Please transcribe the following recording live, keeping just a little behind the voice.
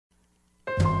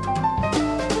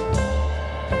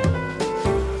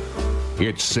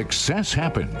It's Success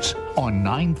Happens on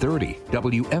 930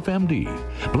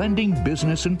 WFMD, blending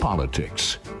business and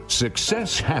politics.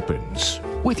 Success Happens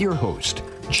with your host,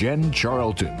 Jen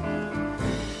Charlton.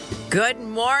 Good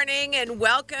morning and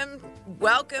welcome.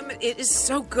 It is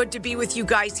so good to be with you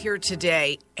guys here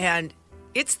today. And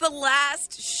it's the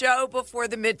last show before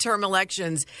the midterm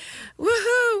elections.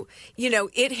 Woohoo! You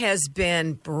know, it has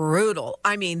been brutal.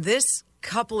 I mean, this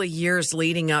couple of years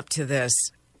leading up to this,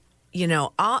 you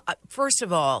know, first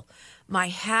of all, my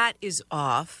hat is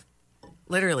off.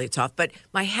 Literally, it's off. But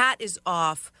my hat is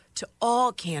off to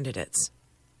all candidates.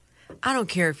 I don't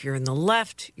care if you're in the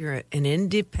left, you're an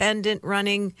independent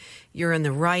running, you're in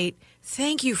the right.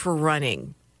 Thank you for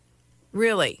running.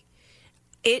 Really.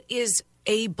 It is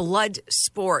a blood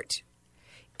sport,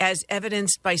 as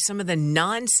evidenced by some of the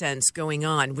nonsense going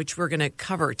on, which we're going to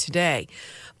cover today.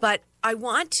 But I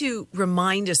want to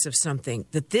remind us of something,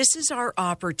 that this is our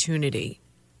opportunity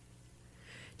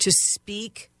to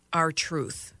speak our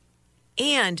truth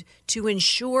and to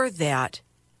ensure that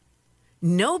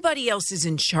nobody else is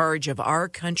in charge of our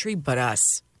country but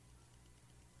us.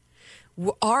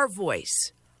 Our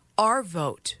voice, our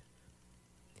vote,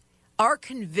 our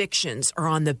convictions are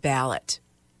on the ballot.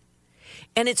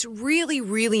 And it's really,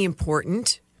 really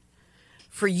important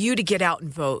for you to get out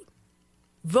and vote.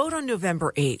 Vote on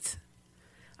November 8th.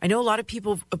 I know a lot of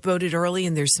people voted early,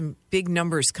 and there's some big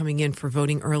numbers coming in for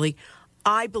voting early.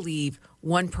 I believe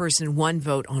one person, one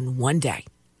vote on one day.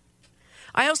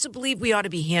 I also believe we ought to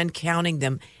be hand counting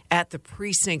them at the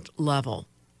precinct level.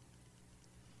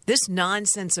 This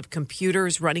nonsense of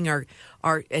computers running our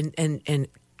and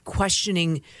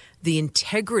questioning the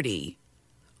integrity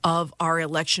of our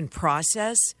election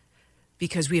process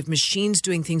because we have machines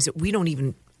doing things that we don't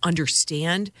even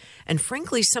understand. And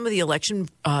frankly, some of the election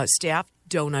staff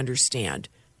don't understand.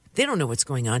 They don't know what's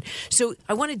going on. So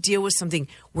I want to deal with something.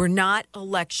 We're not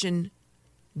election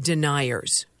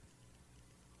deniers.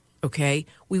 Okay?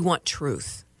 We want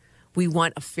truth. We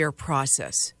want a fair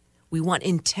process. We want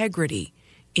integrity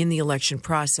in the election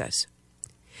process.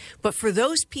 But for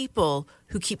those people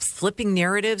who keep flipping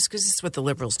narratives, because this is what the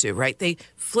liberals do, right? They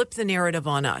flip the narrative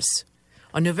on us.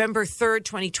 On November 3rd,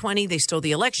 2020, they stole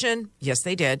the election. Yes,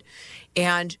 they did.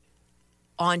 And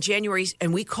on January,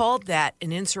 and we called that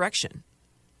an insurrection.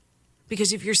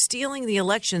 Because if you're stealing the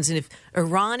elections and if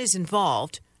Iran is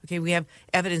involved, okay, we have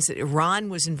evidence that Iran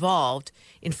was involved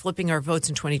in flipping our votes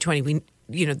in 2020.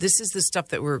 This is the stuff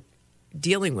that we're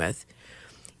dealing with.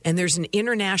 And there's an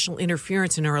international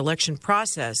interference in our election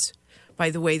process. By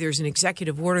the way, there's an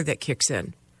executive order that kicks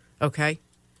in, okay,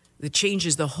 that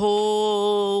changes the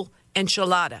whole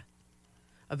enchilada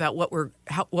about what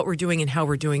we're doing and how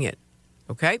we're doing it,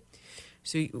 okay?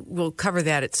 So we'll cover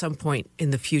that at some point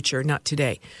in the future, not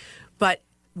today. But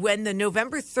when the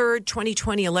November 3rd,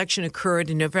 2020 election occurred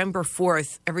and November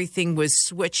 4th, everything was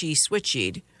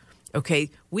switched, okay,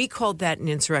 we called that an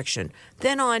insurrection.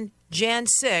 Then on Jan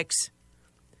 6th,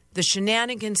 the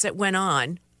shenanigans that went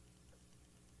on,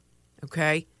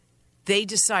 okay, they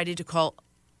decided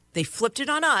they flipped it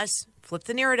on us, flipped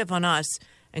the narrative on us,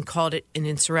 and called it an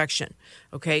insurrection,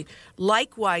 okay?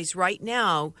 Likewise, right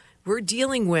now, we're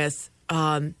dealing with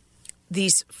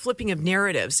these flipping of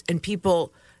narratives and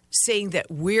people saying that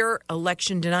we're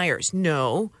election deniers.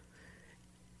 No,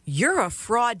 you're a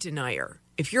fraud denier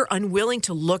if you're unwilling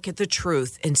to look at the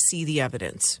truth and see the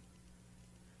evidence.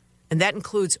 And that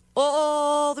includes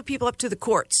all the people up to the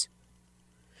courts.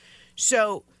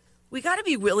 So we got to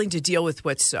be willing to deal with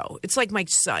what's so. It's like my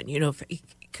son, if he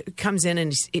comes in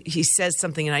and he says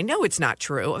something and I know it's not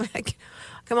true. I'm like,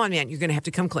 come on, man, you're going to have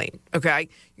to come clean, okay?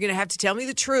 You're going to have to tell me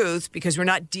the truth because we're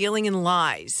not dealing in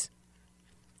lies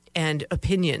and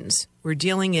opinions. We're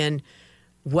dealing in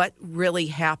what really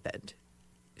happened.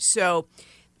 So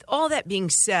all that being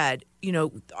said,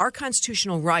 our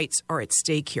constitutional rights are at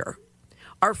stake here.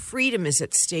 Our freedom is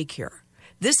at stake here.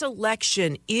 This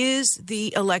election is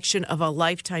the election of a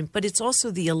lifetime, but it's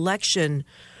also the election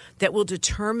that will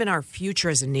determine our future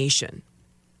as a nation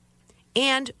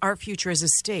and our future as a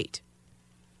state.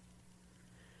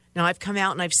 Now, I've come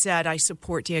out and I've said I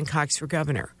support Dan Cox for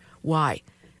governor. Why?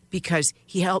 Because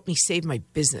he helped me save my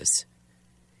business.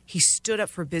 He stood up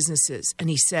for businesses and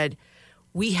he said,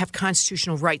 we have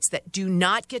constitutional rights that do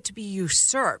not get to be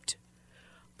usurped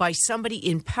by somebody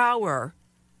in power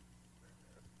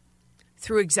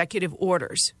through executive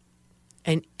orders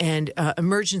and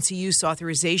emergency use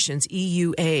authorizations,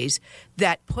 EUAs,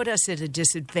 that put us at a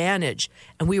disadvantage,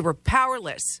 and we were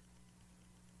powerless.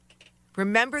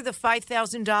 Remember the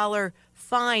 $5,000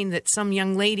 fine that some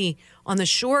young lady on the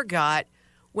shore got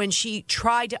when she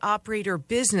tried to operate her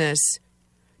business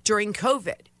during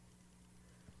COVID?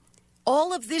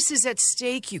 All of this is at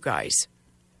stake, you guys.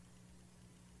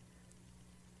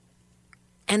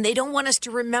 And they don't want us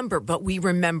to remember, but we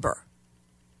remember.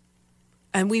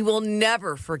 And we will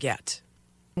never forget.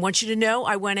 I want you to know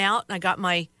I went out and I got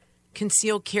my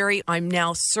concealed carry. I'm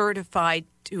now certified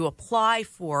to apply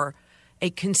for a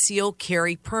concealed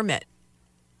carry permit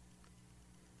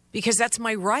because that's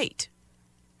my right.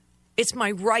 It's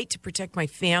my right to protect my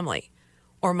family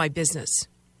or my business.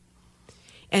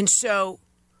 And so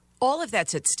all of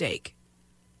that's at stake.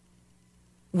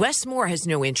 Wes Moore has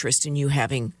no interest in you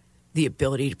having the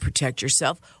ability to protect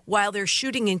yourself while they're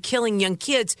shooting and killing young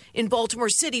kids in Baltimore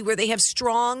City where they have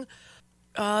strong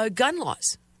gun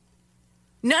laws.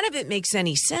 None of it makes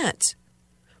any sense.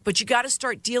 But you got to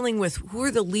start dealing with who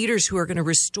are the leaders who are going to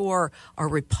restore our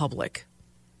republic.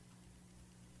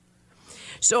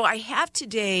 So I have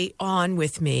today on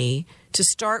with me to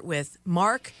start with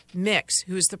Mark Mix,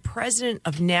 who is the president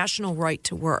of National Right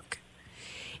to Work.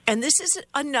 And this is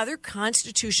another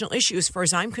constitutional issue as far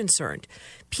as I'm concerned.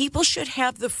 People should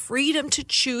have the freedom to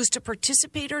choose to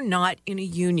participate or not in a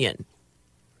union.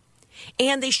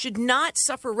 And they should not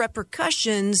suffer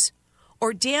repercussions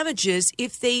or damages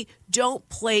if they don't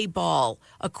play ball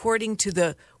according to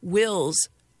the wills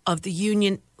of the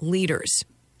union leaders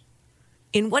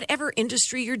in whatever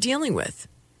industry you're dealing with.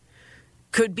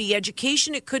 Could be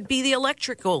education, it could be the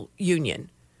electrical union,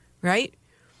 right?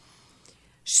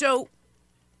 So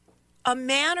a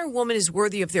man or woman is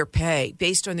worthy of their pay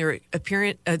based on their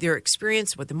appearance, their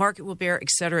experience, what the market will bear, et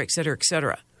cetera, et cetera, et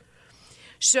cetera.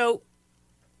 So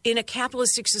in a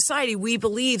capitalistic society, we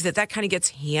believe that kind of gets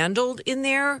handled in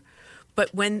there.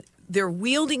 But when they're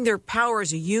wielding their power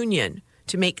as a union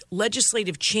to make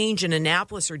legislative change in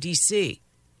Annapolis or D.C.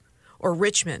 or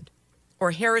Richmond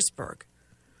or Harrisburg,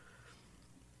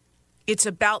 it's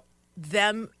about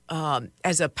them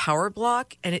as a power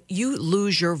block, and you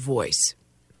lose your voice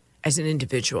as an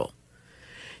individual.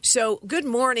 So good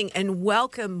morning and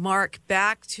welcome, Mark,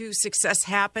 back to Success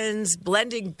Happens,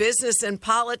 blending business and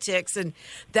politics. And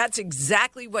that's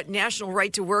exactly what National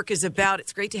Right to Work is about.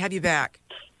 It's great to have you back.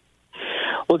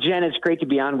 Well, Jen, it's great to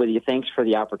be on with you. Thanks for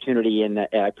the opportunity, and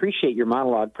I appreciate your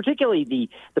monologue, particularly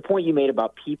the point you made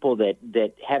about people that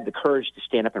have the courage to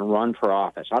stand up and run for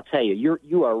office. I'll tell you,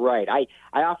 you are right. I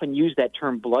often use that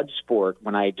term blood sport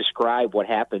when I describe what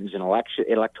happens in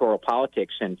electoral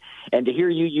politics, and to hear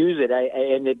you use it,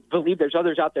 I believe there's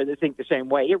others out there that think the same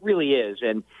way. It really is,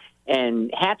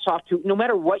 and hats off to no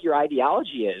matter what your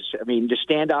ideology is. I mean, to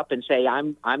stand up and say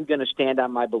I'm going to stand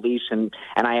on my beliefs, and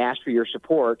I ask for your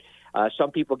support.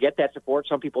 Some people get that support,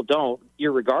 some people don't,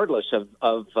 irregardless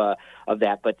of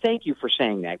that. But thank you for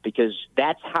saying that, because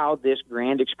that's how this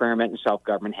grand experiment in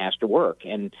self-government has to work.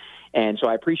 And so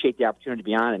I appreciate the opportunity to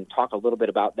be on and talk a little bit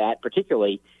about that,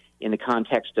 particularly in the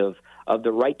context of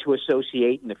the right to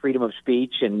associate and the freedom of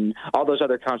speech and all those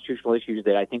other constitutional issues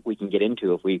that I think we can get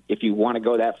into if you want to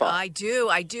go that far. I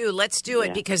do. Let's do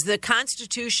it, because the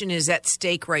Constitution is at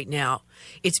stake right now.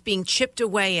 It's being chipped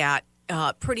away at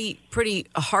pretty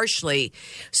harshly.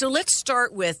 So let's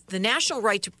start with the National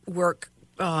Right to Work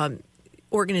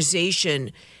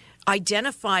organization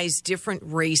identifies different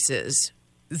races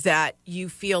that you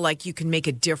feel like you can make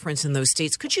a difference in those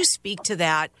states. Could you speak to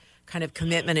that kind of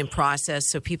commitment and process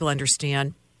so people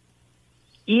understand?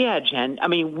 Yeah, Jen. I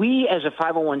mean, we as a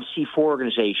 501c4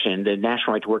 organization, the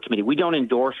National Right to Work Committee, we don't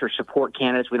endorse or support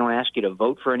candidates. We don't ask you to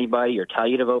vote for anybody or tell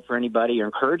you to vote for anybody or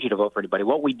encourage you to vote for anybody.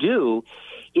 What we do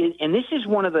is, and this is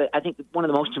one of the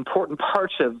most important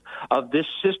parts of this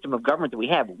system of government that we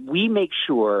have, we make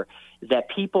sure that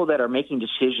people that are making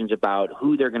decisions about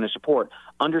who they're going to support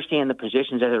understand the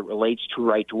positions as it relates to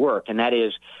right to work. And that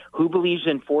is, who believes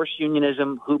in forced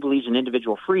unionism, who believes in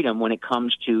individual freedom when it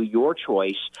comes to your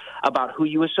choice about who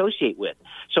you associate with.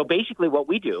 So basically what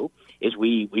we do is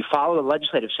we follow the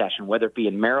legislative session, whether it be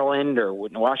in Maryland or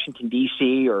Washington,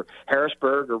 D.C. or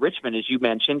Harrisburg or Richmond, as you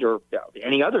mentioned, or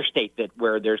any other state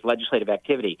where there's legislative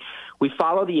activity. We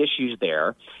follow the issues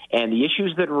there, and the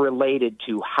issues that are related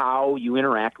to how you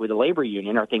interact with the labor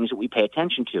union are things that we pay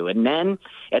attention to. And then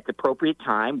at the appropriate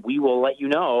time, we will let you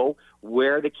know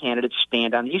where the candidates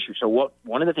stand on the issue. So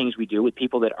one of the things we do with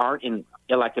people that aren't in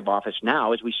elective office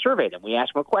now is we survey them. We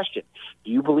ask them a question. Do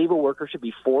you believe a worker should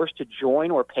be forced to join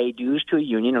or pay dues to a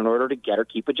union in order to get or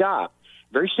keep a job?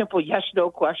 Very simple yes-no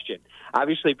question.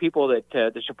 Obviously, people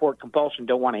that support compulsion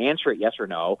don't want to answer it yes or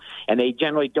no, and they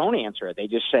generally don't answer it. They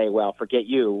just say, well, forget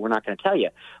you, we're not going to tell you.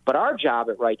 But our job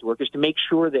at Right to Work is to make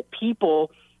sure that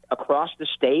people across the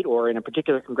state or in a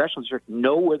particular congressional district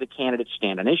know where the candidates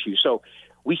stand on issues. So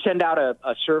we send out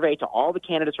a survey to all the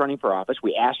candidates running for office.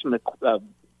 We ask them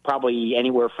probably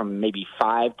anywhere from maybe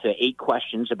 5 to 8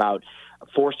 questions about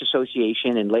forced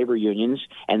association and labor unions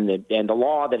and the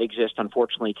law that exists,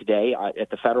 unfortunately, today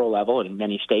at the federal level in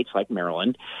many states like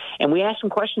Maryland. And we ask them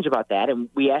questions about that, and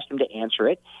we ask them to answer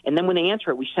it. And then when they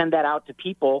answer it, we send that out to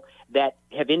people that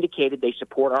have indicated they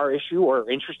support our issue or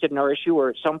are interested in our issue or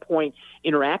at some point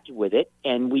interacted with it,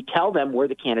 and we tell them where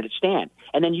the candidates stand.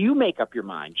 And then you make up your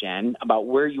mind, Jen, about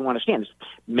where you want to stand.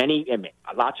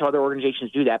 Lots of other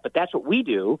organizations do that, but that's what we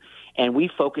do, and we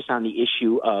focus on the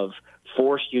issue of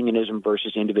forced unionism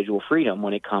versus individual freedom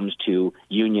when it comes to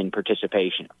union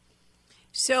participation.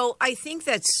 So I think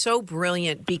that's so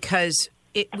brilliant because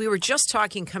we were just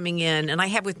talking coming in, and I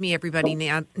have with me everybody,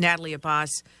 Natalie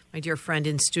Abbas, my dear friend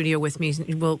in studio with me.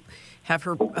 We'll have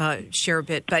her share a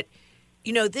bit. But,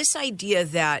 this idea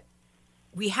that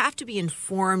we have to be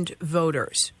informed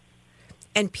voters,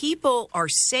 and people are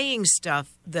saying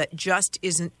stuff that just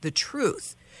isn't the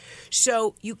truth.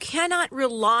 So you cannot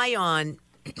rely on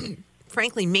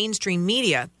frankly, mainstream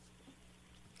media,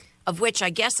 of which I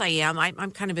guess I am.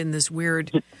 I'm kind of in this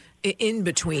weird in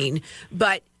between.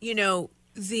 But, you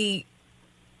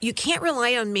can't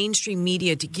rely on mainstream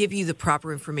media to give you the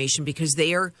proper information because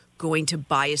they are going to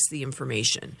bias the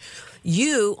information.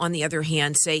 You, on the other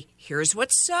hand, say, here's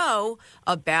what's so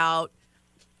about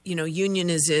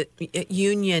unionism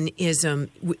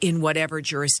in whatever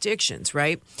jurisdictions,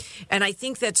 right? And I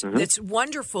think that's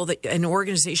wonderful that an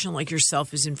organization like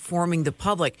yourself is informing the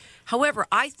public. However,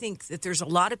 I think that there's a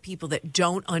lot of people that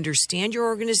don't understand your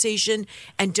organization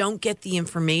and don't get the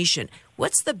information.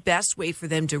 What's the best way for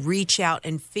them to reach out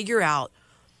and figure out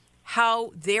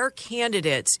how their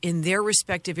candidates in their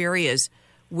respective areas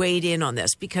weighed in on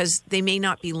this? Because they may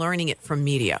not be learning it from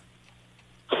media.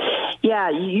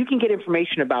 Yeah, you can get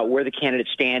information about where the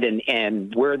candidates stand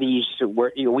and where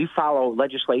we follow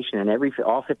legislation in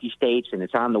all 50 states, and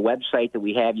it's on the website that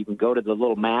we have. You can go to the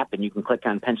little map and you can click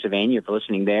on Pennsylvania if you're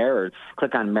listening there, or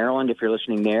click on Maryland if you're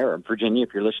listening there, or Virginia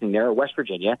if you're listening there, or West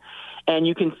Virginia, and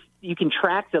you can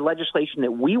track the legislation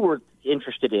that we were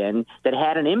interested in that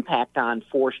had an impact on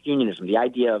forced unionism. The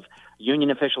idea of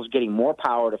union officials getting more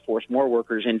power to force more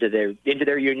workers into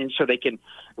their unions so they can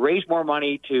raise more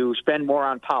money to spend more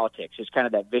on politics. It's kind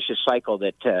of that vicious cycle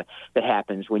that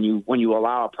happens when you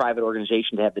allow a private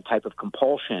organization to have the type of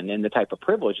compulsion and the type of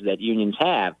privilege that unions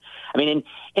have. I mean,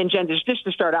 and Jen, just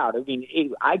to start out,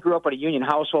 I grew up in a union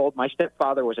household. My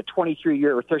stepfather was a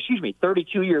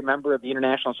 32-year member of the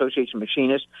International Association of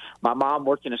Machinists. My mom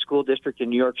worked in a school district in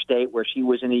New York State where she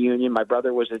was in the union. My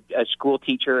brother was a school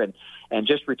teacher and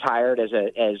just retired as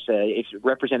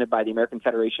represented by the American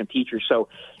Federation of Teachers. So,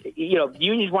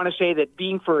 unions want to say that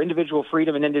being for individual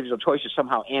freedom and individual choice is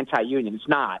somehow anti-union. It's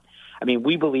not. I mean,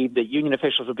 we believe that union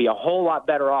officials would be a whole lot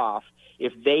better off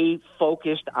if they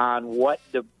focused on what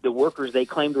the workers they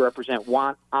claim to represent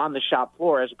want on the shop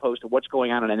floor as opposed to what's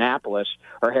going on in Annapolis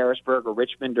or Harrisburg or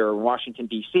Richmond or Washington,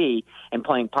 D.C. and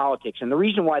playing politics. And the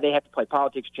reason why they have to play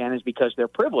politics, Jen, is because their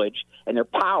privilege and their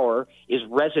power is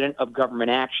resident of government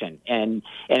action. And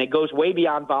it goes way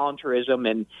beyond voluntarism,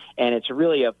 and it's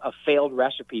really a failed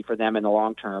recipe for them in the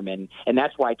long term. And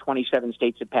that's why 27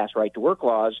 states have passed right-to-work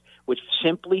laws, which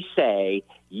simply say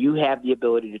you have the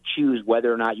ability to choose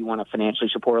whether or not you want to financially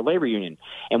support a labor union.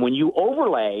 And when you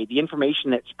overlay the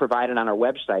information that's provided on our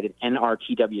website at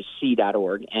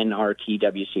nrtwc.org,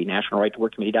 NRTWC, National Right to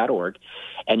Work Committee.org,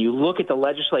 and you look at the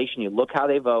legislation, you look how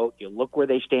they vote, you look where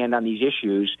they stand on these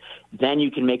issues, then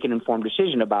you can make an informed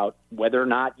decision about whether or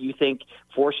not you think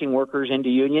forcing workers into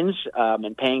unions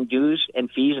and paying dues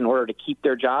and fees in order to keep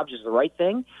their jobs is the right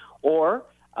thing, or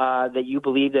that you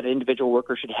believe that an individual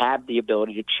worker should have the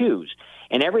ability to choose.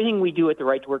 And everything we do at the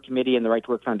Right to Work Committee and the Right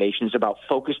to Work Foundation is about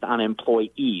focused on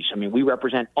employees. I mean, we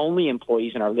represent only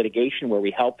employees in our litigation where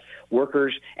we help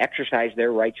workers exercise their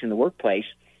rights in the workplace.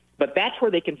 But that's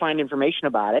where they can find information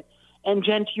about it. And,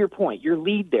 Jen, to your point, your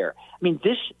lead there, I mean,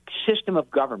 this system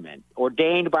of government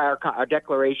ordained by our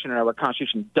Declaration and our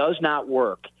Constitution does not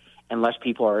work unless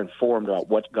people are informed about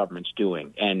what government's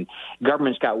doing. And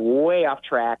government's got way off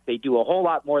track. They do a whole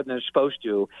lot more than they're supposed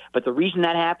to. But the reason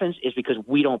that happens is because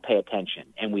we don't pay attention,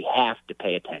 and we have to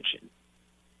pay attention.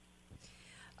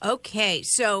 Okay,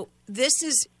 so this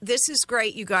is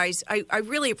great, you guys. I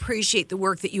really appreciate the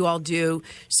work that you all do.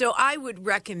 So I would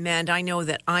recommend, I know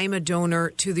that I'm a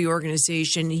donor to the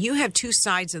organization. You have two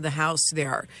sides of the house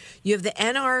there. You have the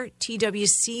nrtwc.org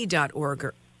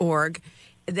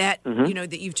that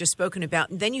that you've just spoken about.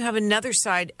 And then you have another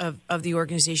side of the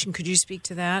organization. Could you speak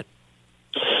to that?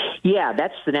 Yeah,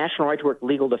 that's the National Right to Work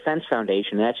Legal Defense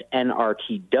Foundation. That's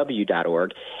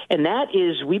nrtw.org. And that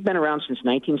is, we've been around since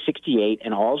 1968,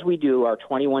 and all we do, our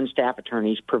 21 staff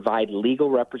attorneys provide legal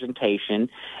representation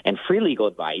and free legal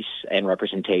advice and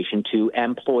representation to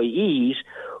employees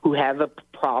who have a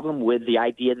problem with the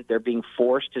idea that they're being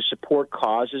forced to support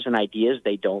causes and ideas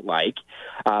they don't like,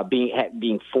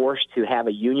 being forced to have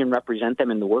a union represent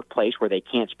them in the workplace where they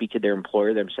can't speak to their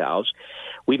employer themselves.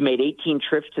 We've made 18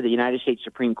 trips to the United States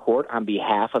Supreme Court on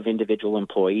behalf of individual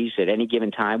employees. At any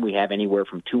given time, we have anywhere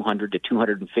from 200 to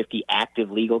 250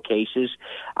 active legal cases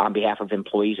on behalf of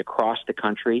employees across the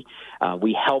country.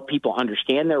 We help people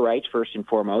understand their rights first and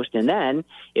foremost, and then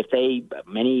if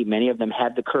many of them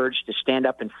have the courage to stand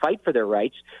up and fight for their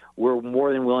rights, we're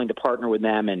more than willing to partner with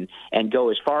them and go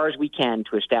as far as we can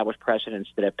to establish precedents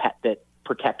that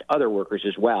protect other workers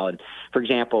as well. And for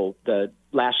example, the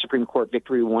last Supreme Court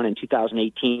victory we won in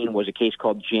 2018 was a case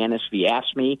called Janus v.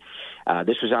 AFSCME.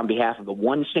 This was on behalf of the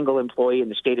one single employee in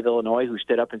the state of Illinois who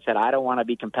stood up and said, I don't want to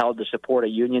be compelled to support a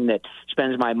union that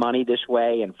spends my money this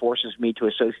way and forces me to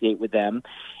associate with them.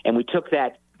 And we took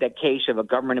that case of a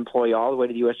government employee all the way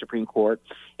to the U.S. Supreme Court.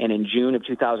 And in June of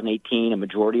 2018, a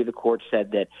majority of the court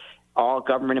said that all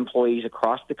government employees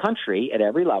across the country at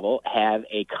every level have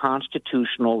a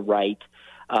constitutional right,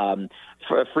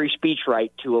 for a free speech right,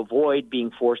 to avoid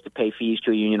being forced to pay fees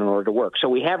to a union in order to work. So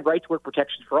we have right to work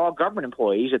protections for all government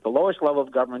employees at the lowest level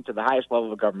of government to the highest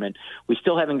level of government. We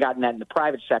still haven't gotten that in the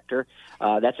private sector.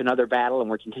 That's another battle, and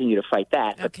we're continuing to fight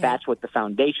that. But that's what the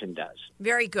foundation does.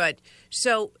 Very good.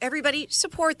 So everybody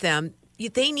support them.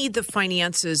 They need the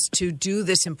finances to do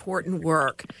this important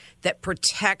work that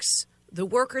protects the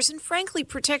workers and, frankly,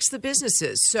 protects the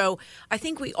businesses. So I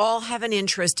think we all have an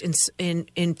interest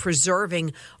in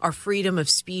preserving our freedom of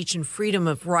speech and freedom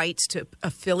of rights to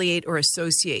affiliate or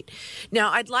associate.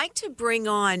 Now, I'd like to bring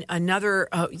on another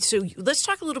so let's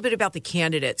talk a little bit about the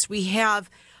candidates. We have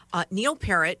Neil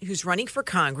Parrott, who's running for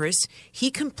Congress.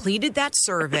 He completed that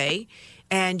survey,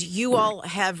 and you all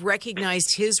have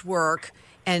recognized his work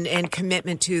and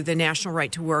commitment to the National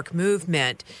Right to Work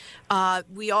movement.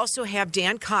 We also have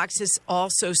Dan Cox has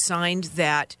also signed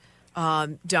that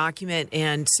document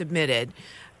and submitted.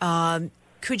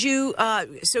 Could you,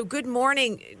 so good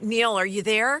morning, Neil, are you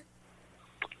there?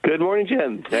 Good morning,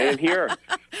 Jen. I am here.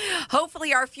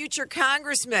 Hopefully our future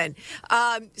congressman.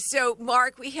 So,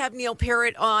 Mark, we have Neil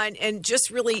Parrott on and just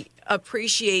really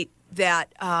appreciate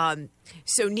that.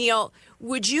 So, Neil,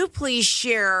 would you please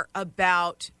share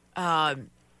about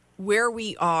where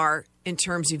we are in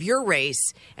terms of your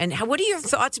race, and what are your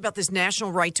thoughts about this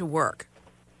National Right to Work?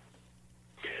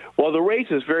 Well, the race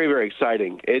is very, very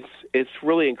exciting. It's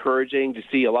really encouraging to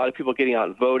see a lot of people getting out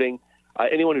and voting.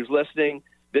 Anyone who's listening,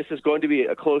 this is going to be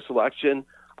a close election.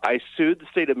 I sued the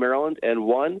state of Maryland and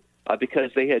won because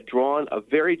they had drawn a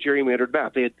very gerrymandered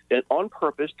map. They had on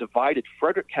purpose divided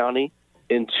Frederick County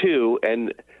in two,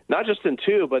 and not just in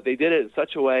two, but they did it in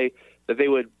such a way that they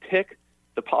would pick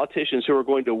the politicians who are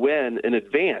going to win in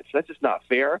advance. That's just not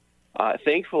fair.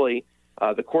 Thankfully,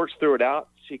 the courts threw it out.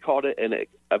 She called it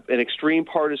an extreme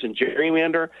partisan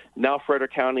gerrymander. Now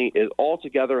Frederick County is all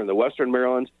together in the Western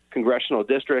Maryland congressional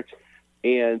district,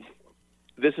 and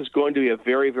this is going to be a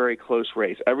very, very close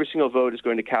race. Every single vote is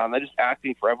going to count. I'm not just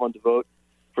asking for everyone to vote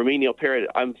for me, Neil Parrott.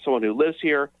 I'm someone who lives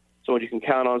here, someone you can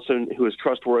count on, someone who is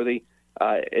trustworthy.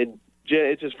 And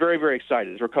it's just very, very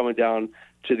excited as we're coming down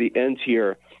to the end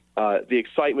here. The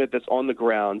excitement that's on the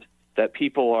ground, that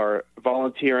people are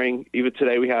volunteering. Even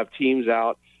today we have teams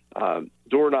out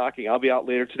door knocking. I'll be out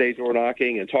later today door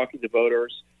knocking and talking to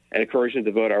voters and encouraging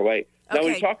them to vote our way. Okay. Now,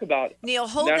 when you talk about Neil,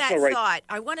 hold that thought.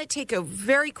 I want to take a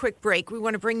very quick break. We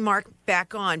want to bring Mark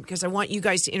back on because I want you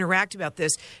guys to interact about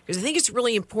this because I think it's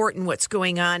really important what's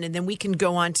going on, and then we can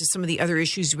go on to some of the other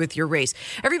issues with your race.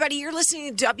 Everybody, you're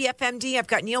listening to WFMD. I've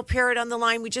got Neil Parrott on the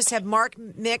line. We just have Mark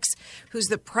Mix, who's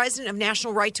the president of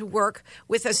National Right to Work,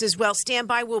 with us as well. Stand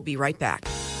by. We'll be right back.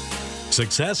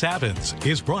 Success Happens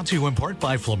is brought to you in part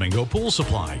by Flamingo Pool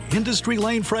Supply, Industry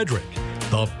Lane, Frederick.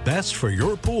 The best for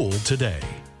your pool today.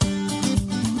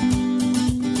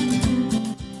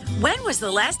 When was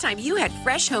the last time you had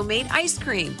fresh homemade ice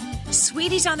cream?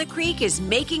 Sweeties on the Creek is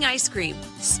making ice cream.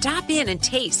 Stop in and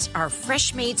taste our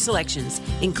fresh-made selections,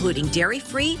 including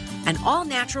dairy-free and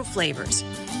all-natural flavors.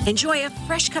 Enjoy a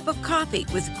fresh cup of coffee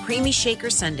with creamy shaker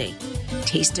sundae.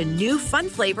 Taste a new fun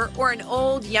flavor or an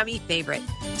old yummy favorite.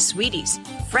 Sweeties,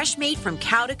 fresh made from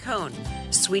cow to cone.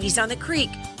 Sweeties on the Creek,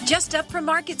 just up from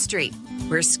Market Street.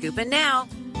 We're scooping now.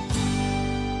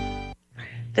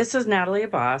 This is Natalie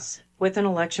Abbas with an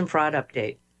election fraud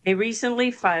update. A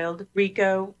recently filed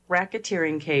RICO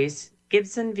racketeering case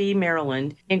Gibson v.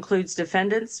 Maryland includes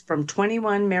defendants from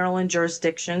 21 Maryland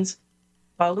jurisdictions,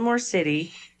 Baltimore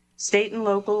City, state and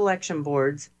local election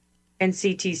boards, and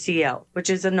CTCL, which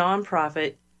is a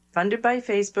nonprofit funded by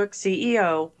Facebook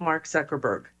CEO Mark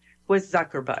Zuckerberg, with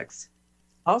Zuckerbugs.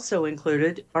 Also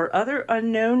included are other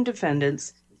unknown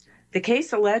defendants. The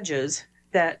case alleges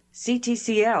that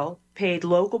CTCL paid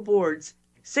local boards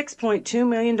 $6.2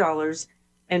 million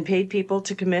and paid people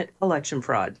to commit election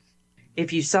fraud.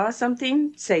 If you saw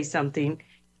something, say something.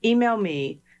 Email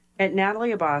me at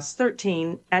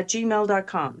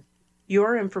natalieabbas13@gmail.com.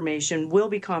 Your information will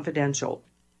be confidential.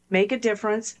 Make a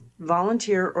difference,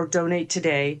 volunteer, or donate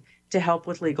today to help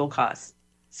with legal costs.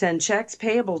 Send checks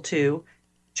payable to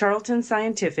Charlton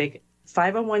Scientific,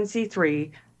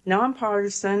 501c3,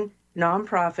 nonpartisan,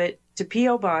 nonprofit, to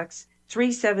P.O. Box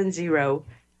 370,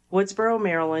 Woodsboro,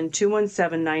 Maryland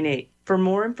 21798. For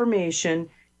more information,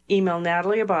 email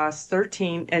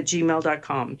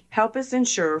natalieabbas13@gmail.com. Help us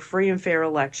ensure free and fair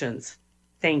elections.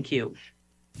 Thank you.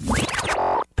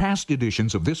 Past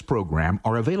editions of this program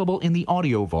are available in the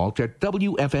audio vault at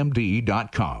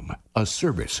WFMD.com, a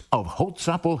service of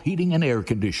Holtzapfel Heating and Air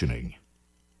Conditioning.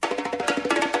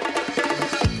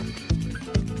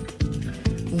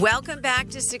 Welcome back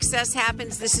to Success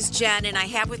Happens. This is Jen, and I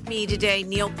have with me today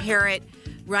Neil Parrott,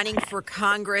 running for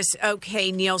Congress.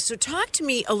 Okay, Neil, so talk to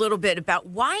me a little bit about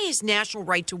why is national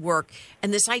right to work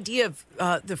and this idea of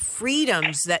the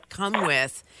freedoms that come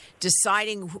with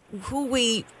deciding who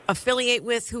we affiliate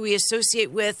with, who we associate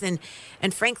with, and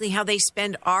frankly, how they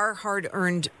spend our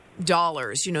hard-earned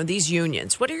dollars, these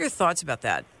unions. What are your thoughts about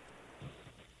that?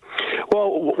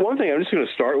 Well, one thing I'm just going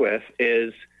to start with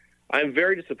is I'm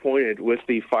very disappointed with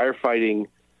the firefighting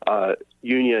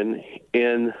union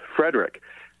in Frederick.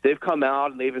 They've come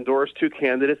out and they've endorsed two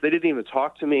candidates. They didn't even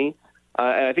talk to me.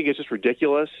 And I think it's just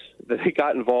ridiculous that they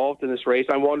got involved in this race.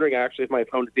 I'm wondering, actually, if my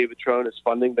opponent, David Trone, is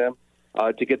funding them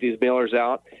to get these mailers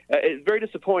out. It's very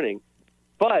disappointing.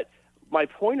 But my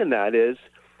point in that is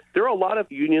there are a lot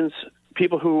of unions,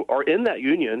 people who are in that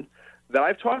union that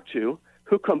I've talked to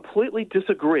who completely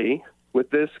disagree with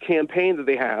this campaign that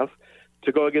they have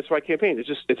to go against my campaign. It's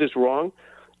just wrong.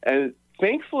 And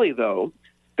thankfully, though,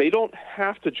 they don't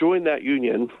have to join that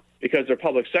union because they're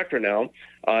public sector now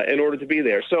in order to be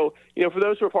there. So, for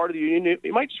those who are part of the union,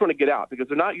 you might just want to get out because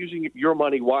they're not using your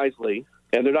money wisely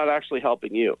and they're not actually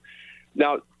helping you.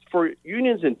 Now, for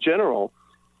unions in general,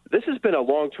 this has been a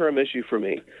long-term issue for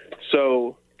me.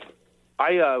 So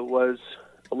I was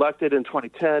elected in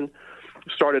 2010,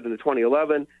 started in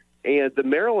 2011, and the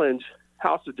Maryland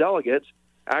House of Delegates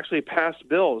actually passed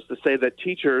bills to say that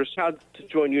teachers had to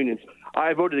join unions.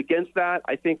 I voted against that.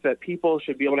 I think that people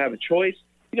should be able to have a choice.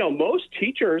 Most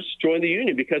teachers join the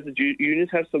union because the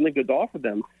unions have something good to offer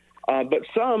them, but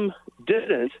some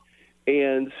didn't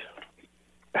and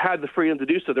had the freedom to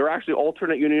do so. There are actually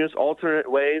alternate unions, alternate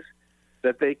ways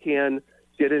that they can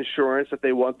get insurance if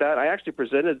they want that. I actually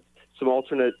presented some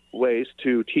alternate ways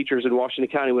to teachers in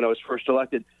Washington County when I was first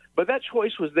elected, but that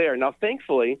choice was there. Now,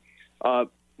 thankfully,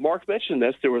 Mark mentioned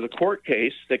this. There was a court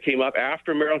case that came up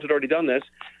after Maryland had already done this,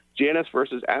 Janus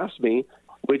versus AFSCME,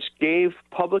 which gave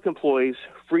public employees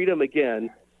freedom again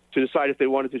to decide if they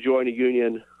wanted to join a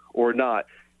union or not.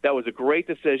 That was a great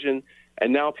decision,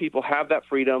 and now people have that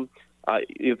freedom.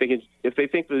 If they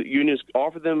think the unions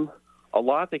offer them a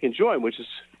lot, they can join, which is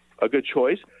a good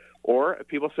choice. Or if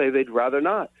people say they'd rather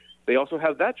not, they also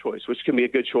have that choice, which can be a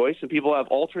good choice. And people have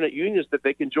alternate unions that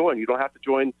they can join. You don't have to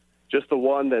join just the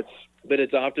one that's been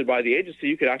adopted by the agency.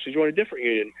 You could actually join a different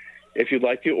union if you'd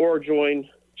like to, or join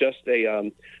just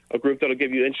a group that'll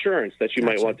give you insurance that you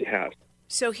might want to have.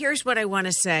 So here's what I want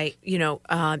to say.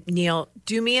 Neil,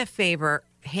 do me a favor.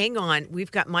 Hang on.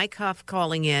 We've got Mike Huff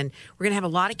calling in. We're going to have a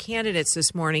lot of candidates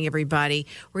this morning, everybody.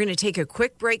 We're going to take a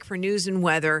quick break for news and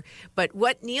weather. But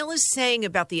what Neil is saying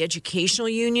about the educational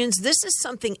unions, this is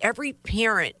something every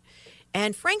parent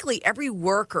and, frankly, every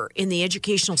worker in the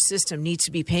educational system needs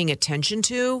to be paying attention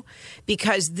to,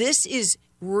 because this is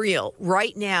real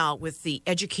right now with the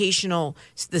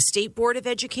State Board of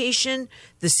Education,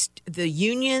 the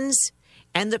unions,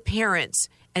 and the parents.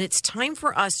 And it's time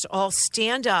for us to all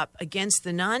stand up against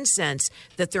the nonsense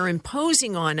that they're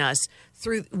imposing on us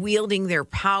through wielding their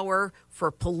power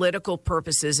for political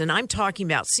purposes. And I'm talking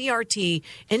about CRT,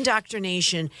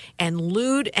 indoctrination, and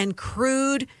lewd and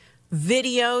crude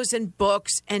videos and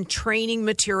books and training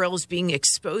materials being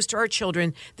exposed to our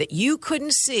children that you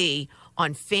couldn't see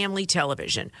on family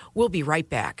television. We'll be right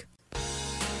back.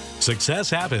 Success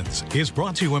Happens is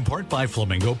brought to you in part by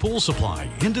Flamingo Pool Supply,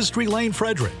 Industry Lane,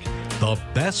 Frederick. The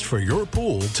best for your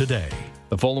pool today.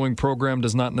 The following program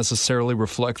does not necessarily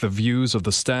reflect the views of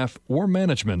the staff or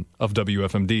management of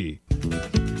WFMD.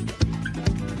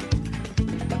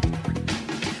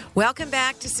 Welcome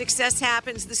back to Success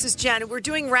Happens. This is Jen. We're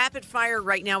doing rapid fire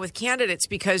right now with candidates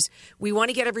because we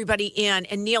want to get everybody in.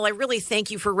 And Neil, I really thank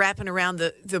you for wrapping around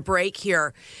the break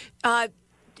here. I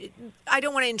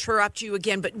don't want to interrupt you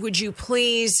again, but would you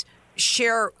please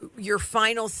share your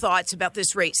final thoughts about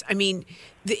this race? I mean,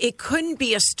 it couldn't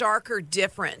be a starker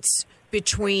difference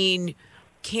between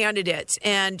candidates.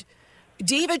 And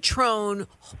David Trone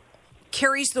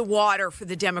carries the water for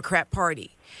the Democrat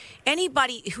Party.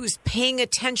 Anybody who's paying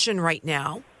attention right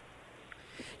now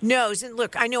knows, and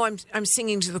look, I know I'm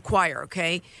singing to the choir,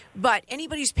 okay? But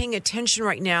anybody who's paying attention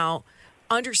right now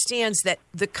understands that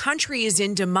the country is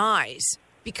in demise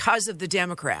because of the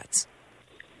Democrats.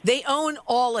 They own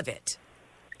all of it.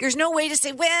 There's no way to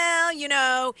say, well, you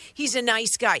know, he's a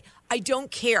nice guy. I don't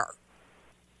care.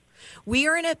 We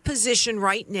are in a position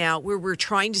right now where we're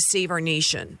trying to save our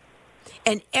nation.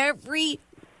 And every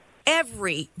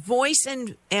voice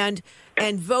and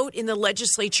vote in the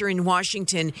legislature in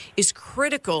Washington is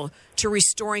critical to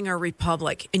restoring our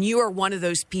republic. And you are one of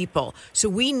those people. So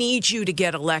we need you to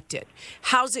get elected.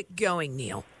 How's it going,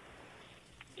 Neil?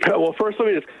 Well, first, let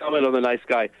me just comment on the nice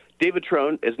guy. David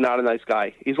Trone is not a nice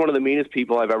guy. He's one of the meanest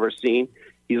people I've ever seen.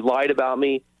 He's lied about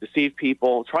me, deceived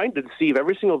people, trying to deceive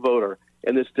every single voter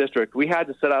in this district. We had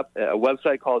to set up a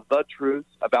website called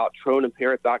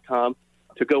thetruthabouttroneandparrott.com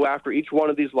to go after each one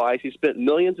of these lies. He spent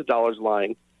millions of dollars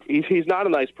lying. He's not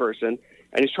a nice person,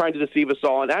 and he's trying to deceive us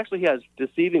all. And actually, he has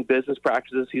deceiving business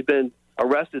practices. He's been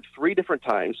arrested 3 different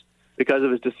times because of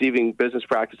his deceiving business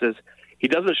practices. He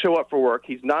doesn't show up for work.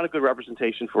 He's not a good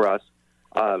representation for us.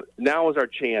 Now is our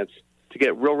chance to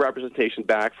get real representation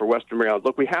back for Western Maryland.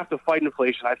 Look, we have to fight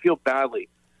inflation. I feel badly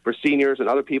for seniors and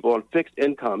other people on fixed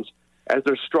incomes as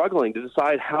they're struggling to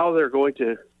decide how they're going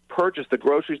to purchase the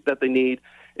groceries that they need.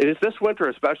 It is this winter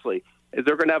especially.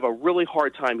 They're going to have a really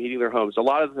hard time heating their homes. A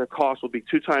lot of their costs will be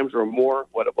 2 times or more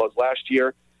what it was last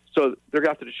year. So they're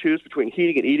going to have to choose between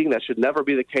heating and eating. That should never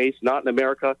be the case, not in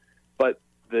America. But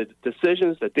the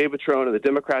decisions that David Trone and the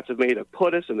Democrats have made have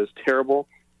put us in this terrible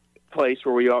place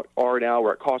where we are now,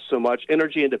 where it costs so much.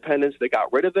 Energy independence, they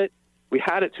got rid of it. We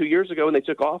had it 2 years ago when they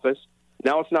took office.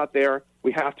 Now it's not there.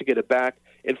 We have to get it back.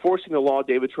 Enforcing the law,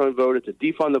 David Trone voted to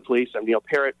defund the police. I'm Neil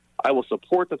Parrott. I will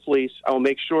support the police. I will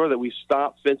make sure that we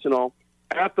stop fentanyl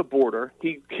at the border.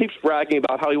 He keeps bragging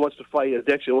about how he wants to fight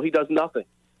addiction. Well, he does nothing.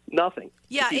 Nothing.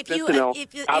 Yeah, if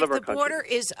the border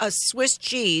is a Swiss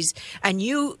cheese and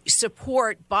you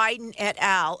support Biden et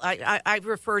al., I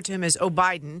refer to him as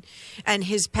O'Biden and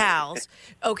his pals,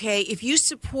 okay, if you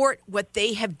support what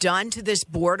they have done to this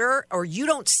border or you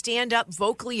don't stand up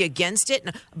vocally against it,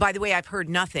 and by the way, I've heard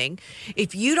nothing,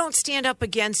 if you don't stand up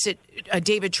against it,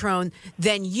 David Trone,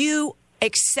 then you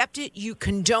accept it, you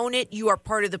condone it, you are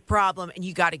part of the problem, and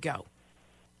you got to go.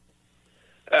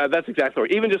 That's exactly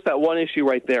right. Even just that one issue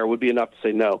right there would be enough to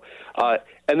say no.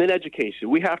 And then education.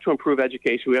 We have to improve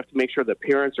education. We have to make sure that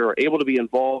parents are able to be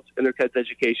involved in their kids'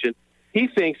 education. He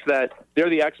thinks that they're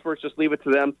the experts, just leave it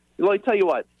to them. Well, I tell you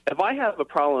what, if I have a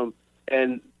problem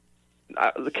and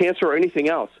the cancer or anything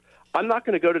else, I'm not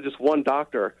going to go to just one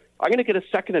doctor. I'm going to get a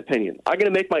second opinion. I'm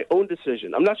going to make my own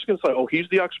decision. I'm not just going to say, oh, he's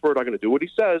the expert, I'm going to do what he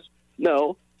says.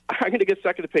 No, I'm going to get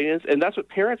second opinions, and that's what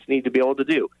parents need to be able to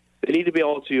do. They need to be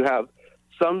able to have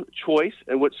some choice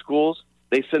in which schools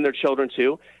they send their children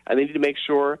to, and they need to make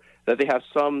sure that they have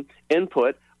some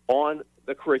input on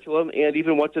the curriculum and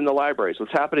even what's in the libraries.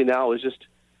 What's happening now is just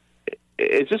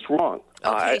wrong.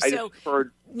 Okay,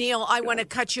 Neil, I want to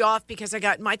cut you off because I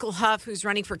got Michael Huff, who's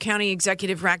running for county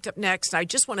executive, racked up next. I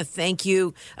just want to thank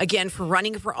you again for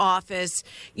running for office.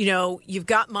 You know, you've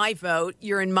got my vote.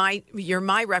 You're my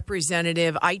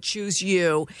representative. I choose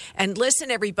you. And listen,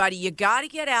 everybody, you got to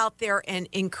get out there and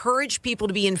encourage people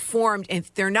to be informed. And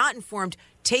if they're not informed,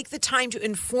 take the time to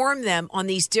inform them on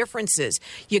these differences.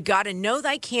 You got to know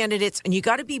thy candidates, and you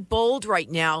got to be bold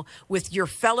right now with your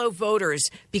fellow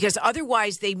voters, because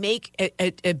otherwise they make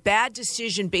a bad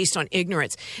decision based on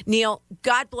ignorance. Neil,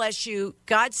 God bless you.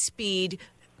 Godspeed.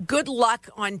 Good luck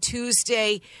on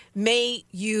Tuesday. May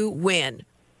you win.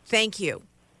 Thank you.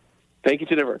 Thank you,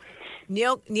 Jennifer.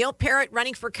 Neil Parrott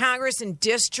running for Congress in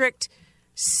District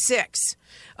 6.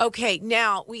 Okay,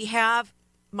 now we have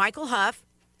Michael Huff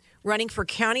running for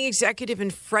county executive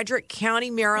in Frederick County,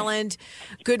 Maryland.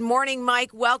 Good morning, Mike.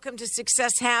 Welcome to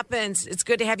Success Happens. It's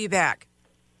good to have you back.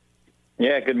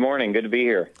 Yeah, good morning. Good to be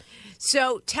here.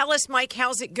 So tell us, Mike,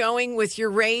 how's it going with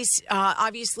your race?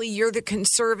 Obviously, you're the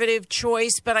conservative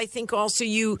choice, but I think also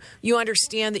you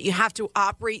understand that you have to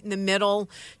operate in the middle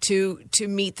to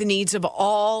meet the needs of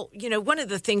all. One of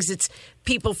the things that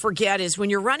people forget is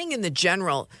when you're running in the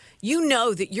general, you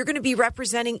know that you're going to be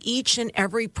representing each and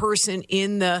every person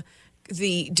in the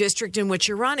district in which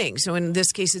you're running. So in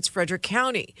this case, it's Frederick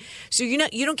County. So you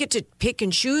don't get to pick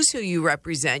and choose who you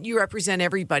represent. You represent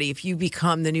everybody if you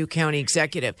become the new county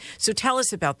executive. So tell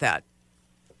us about that.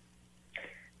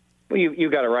 Well, you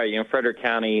got it right. Frederick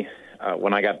County,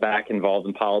 when I got back involved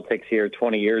in politics here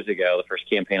 20 years ago, the first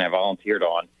campaign I volunteered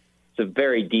on, it's a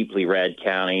very deeply red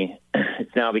county.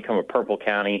 It's now become a purple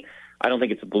county. I don't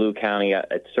think it's a blue county.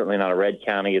 It's certainly not a red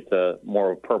county. It's a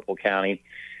more of a purple county.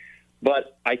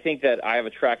 But I think that I have a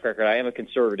track record. I am a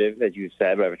conservative, as you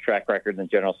said, but I have a track record in the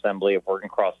General Assembly of working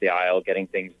across the aisle, getting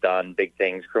things done, big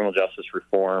things, criminal justice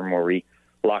reform, where we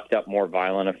locked up more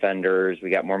violent offenders. We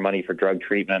got more money for drug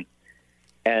treatment.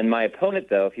 And my opponent,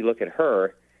 though, if you look at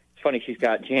her, it's funny, she's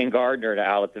got Jan Gardner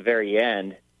out at the very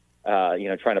end,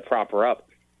 trying to prop her up.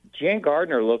 Jan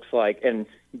Gardner looks like, and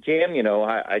Jan,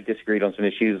 I disagreed on some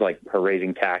issues like her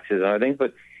raising taxes and other things,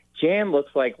 but Jan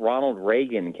looks like Ronald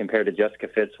Reagan compared to Jessica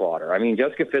Fitzwater. I mean,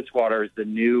 Jessica Fitzwater is the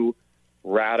new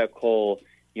radical,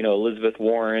 Elizabeth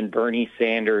Warren, Bernie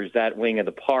Sanders, that wing of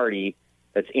the party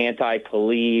that's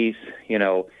anti-police,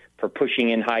 for pushing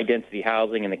in high-density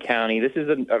housing in the county. This is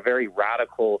a very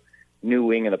radical new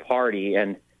wing of the party.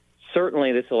 And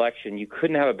certainly this election, you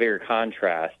couldn't have a bigger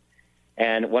contrast.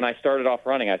 And when I started off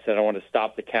running, I said I wanted to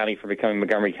stop the county from becoming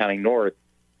Montgomery County North.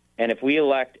 And if we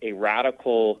elect a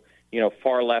radical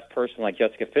far-left person like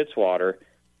Jessica Fitzwater,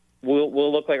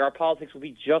 we'll look like our politics will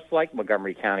be just like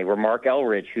Montgomery County, where Mark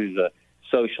Elridge, who's a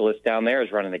socialist down there,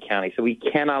 is running the county. So we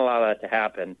cannot allow that to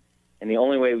happen. And the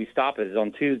only way we stop it is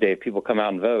on Tuesday if people come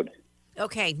out and vote.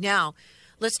 Okay, now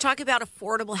let's talk about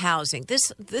affordable housing.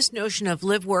 This notion of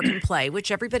live, work, and play, which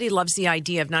everybody loves the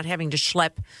idea of not having to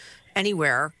schlep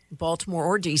anywhere, Baltimore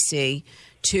or D.C.,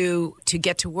 to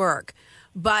get to work.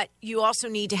 But you also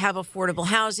need to have affordable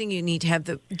housing. You need to have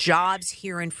the jobs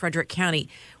here in Frederick County.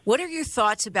 What are your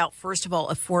thoughts about, first of all,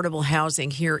 affordable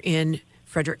housing here in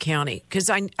Frederick County? Because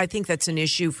I think that's an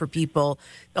issue for people.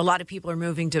 A lot of people are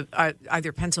moving to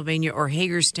either Pennsylvania or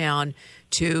Hagerstown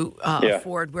to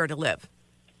afford where to live.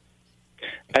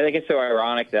 I think it's so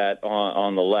ironic that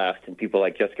on the left and people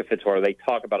like Jessica Fitzwater, they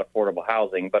talk about affordable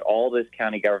housing, but all this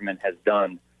county government has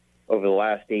done over the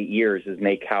last 8 years is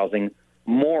make housing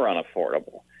more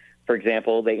unaffordable. For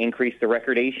example, they increased the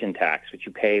recordation tax, which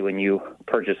you pay when you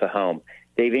purchase a home.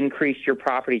 They've increased your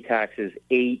property taxes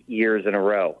 8 years in a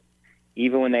row.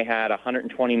 Even when they had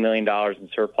 $120 million in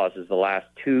surpluses the last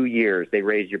 2 years, they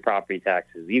raised your property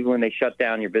taxes. Even when they shut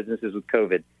down your businesses with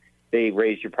COVID, they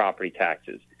raised your property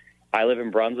taxes. I live in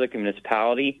Brunswick, a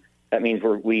municipality. That means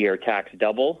we are taxed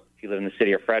double. If you live in the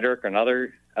city of Frederick or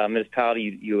another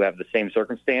municipality, you have the same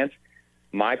circumstance.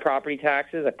 My property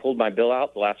taxes, I pulled my bill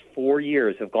out, the last 4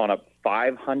 years have gone up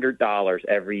 $500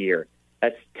 every year.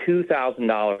 That's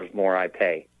 $2,000 more I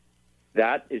pay.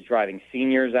 That is driving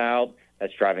seniors out.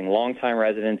 That's driving longtime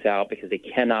residents out because they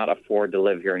cannot afford to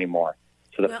live here anymore.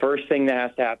 So the first thing that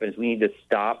has to happen is we need to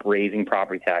stop raising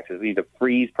property taxes. We need to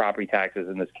freeze property taxes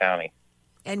in this county.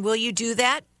 And will you do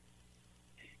that?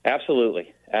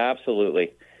 Absolutely.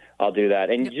 Absolutely. I'll do that.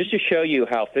 And just to show you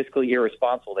how fiscally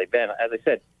irresponsible they've been, as I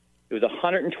said, it was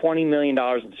 $120 million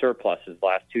in surpluses the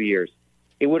last 2 years.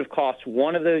 It would have cost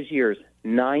one of those years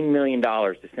 $9 million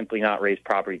to simply not raise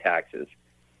property taxes.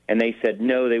 And they said,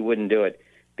 no, they wouldn't do it.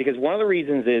 Because one of the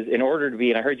reasons is in order to be,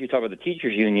 and I heard you talk about the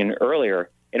teachers union earlier,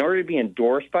 in order to be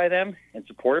endorsed by them and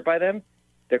supported by them,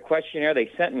 their questionnaire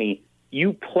they sent me,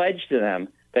 you pledge to them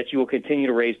that you will continue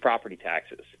to raise property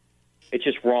taxes. It's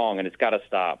just wrong, and it's got to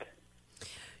stop.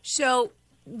 So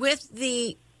with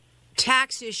the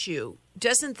tax issue,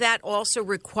 doesn't that also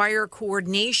require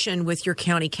coordination with your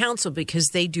county council because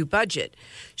they do budget?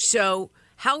 So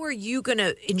how are you going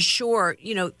to ensure,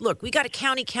 look, we got a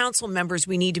county council members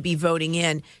we need to be voting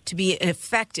in to be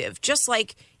effective. Just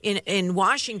like in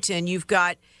Washington, you've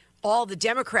got all the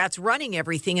Democrats running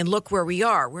everything, and look where we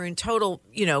are. We're in total,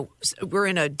 we're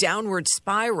in a downward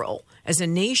spiral as a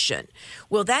nation.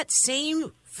 Well, that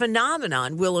same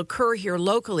phenomenon will occur here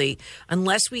locally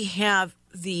unless we have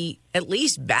the at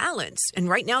least balance. And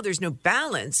right now there's no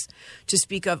balance to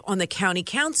speak of on the county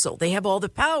council. They have all the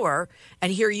power.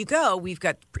 And here you go. We've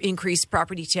got increased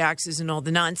property taxes and all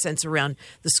the nonsense around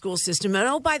the school system. And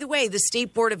oh, by the way, the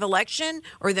state board of election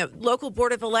or the local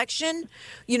board of election,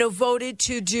 voted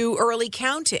to do early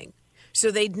counting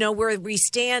so they'd know where we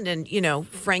stand and,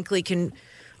 frankly, can,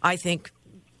 I think,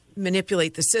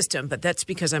 manipulate the system, but that's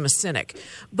because I'm a cynic.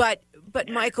 But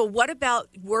Michael, what about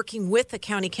working with the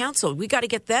county council? We got to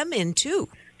get them in too.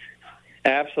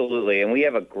 Absolutely, and we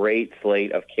have a great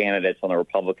slate of candidates on the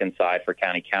Republican side for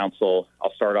county council.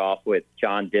 I'll start off with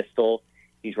John Distel.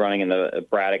 He's running in the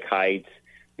Braddock Heights,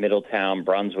 Middletown,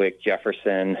 Brunswick,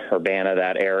 Jefferson, Urbana,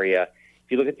 that area.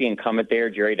 If you look at the incumbent there,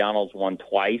 Jerry Donalds won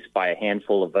twice by a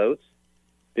handful of votes.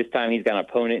 This time he's got an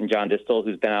opponent in John Distel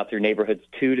who's been out through neighborhoods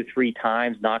 2 to 3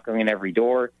 times, knocking on every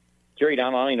door. Jerry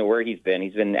Donald, I don't even know where he's been.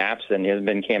 He's been absent. He hasn't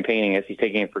been campaigning as he's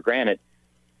taking it for granted.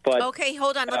 But okay,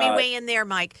 hold on. Let me weigh in there,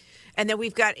 Mike. And then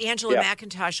we've got Angela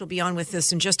McIntosh will be on with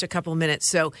us in just a couple of minutes.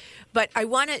 So, but I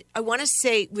want to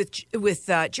say with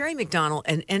Jerry McDonald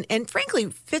and frankly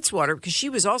Fitzwater, because she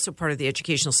was also part of the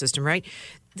educational system, right?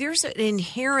 There's an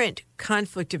inherent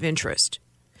conflict of interest.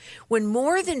 When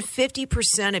more than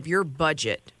 50% of your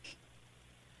budget,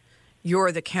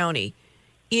 you're the county,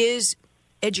 is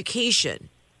education,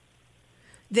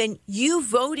 then you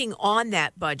voting on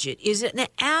that budget is an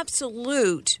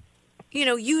absolute,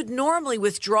 you'd normally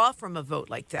withdraw from a vote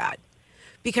like that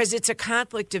because it's a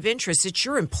conflict of interest. It's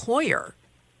your employer.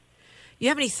 You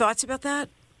have any thoughts about that?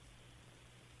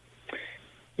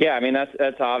 Yeah, I mean,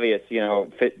 that's obvious.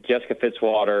 Jessica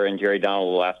Fitzwater and Jerry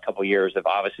Donald the last couple of years have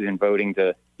obviously been voting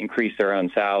to increase their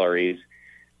own salaries.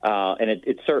 And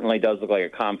it certainly does look like a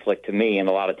conflict to me and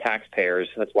a lot of taxpayers.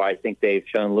 That's why I think they've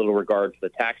shown little regard for the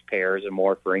taxpayers and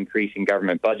more for increasing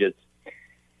government budgets.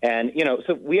 And,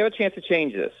 so we have a chance to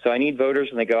change this. So I need voters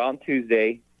when they go out on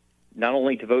Tuesday, not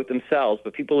only to vote themselves,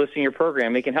 but people listening to your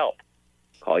program, they can help.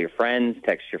 Call your friends,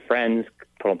 text your friends,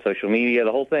 put on social media,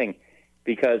 the whole thing.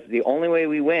 Because the only way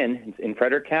we win in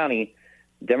Frederick County,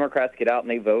 Democrats get out and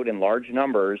they vote in large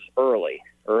numbers early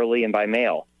and by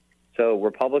mail. So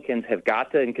Republicans have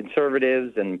got to, and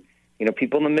conservatives and,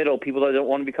 people in the middle, people that don't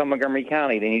want to become Montgomery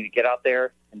County, they need to get out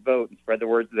there and vote and spread the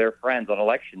word to their friends on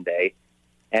Election Day.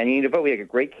 And you need to vote. We have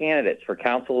great candidates for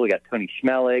council. We got Tony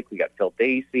Schmelik. We got Phil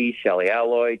Dacey, Shelley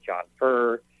Alloy, John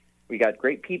Furr. We got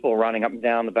great people running up and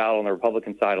down the ballot on the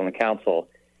Republican side on the council.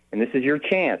 And this is your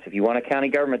chance. If you want a county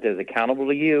government that is accountable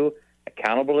to you,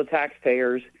 accountable to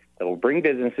taxpayers, that will bring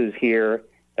businesses here,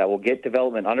 that will get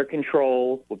development under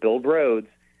control, will build roads,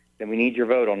 then we need your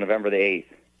vote on November the 8th.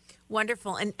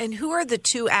 Wonderful. And who are the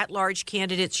 2 at-large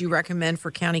candidates you recommend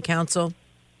for county council?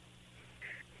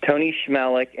 Tony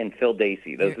Schmelik and Phil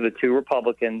Dacey. Those are the 2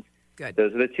 Republicans. Good.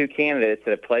 Those are the 2 candidates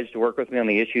that have pledged to work with me on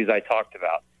the issues I talked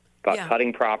about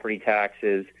cutting property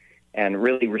taxes and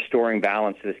really restoring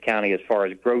balance to this county as far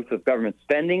as growth of government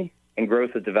spending and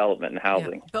growth of development and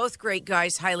housing. Yeah, both great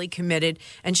guys, highly committed.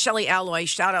 And Shelley Alloy,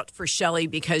 shout out for Shelley,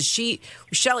 because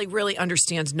Shelley really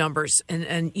understands numbers,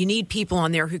 and you need people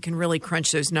on there who can really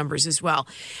crunch those numbers as well.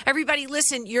 Everybody,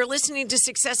 listen, you're listening to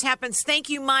Success Happens. Thank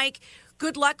you, Mike.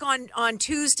 Good luck on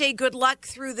Tuesday. Good luck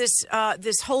through this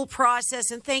whole process,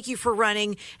 and thank you for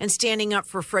running and standing up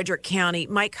for Frederick County.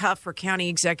 Mike Huff, for County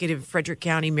Executive of Frederick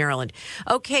County, Maryland.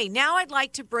 Okay, now I'd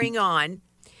like to bring on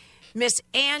Miss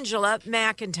Angela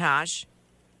McIntosh.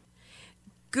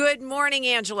 Good morning,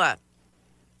 Angela.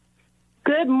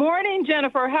 Good morning,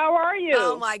 Jennifer. How are you?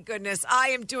 Oh, my goodness. I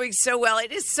am doing so well.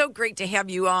 It is so great to have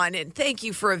you on, and thank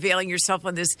you for availing yourself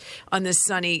on this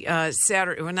sunny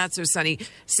Saturday, well, not so sunny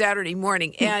Saturday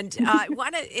morning. And I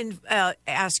want to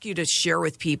ask you to share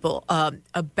with people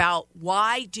about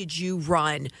why did you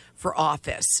run for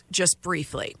office, just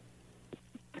briefly.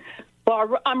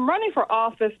 Well, I'm running for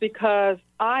office because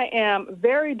I am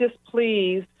very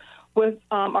displeased with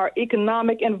our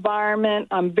economic environment.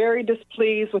 I'm very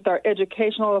displeased with our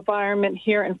educational environment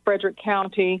here in Frederick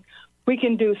County. We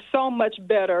can do so much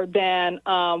better than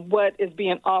what is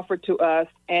being offered to us.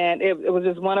 And it was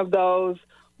just one of those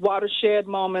watershed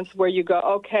moments where you go,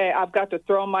 okay, I've got to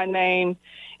throw my name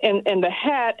in the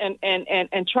hat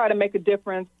and try to make a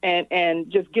difference and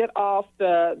just get off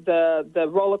the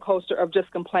roller coaster of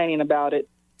just complaining about it.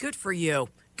 Good for you.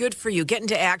 Good for you. Get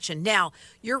into action. Now,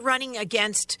 you're running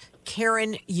against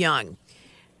Karen Young,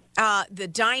 the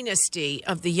dynasty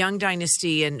of the Young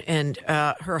dynasty and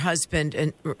her husband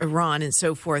and Ron and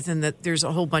so forth, and that there's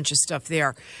a whole bunch of stuff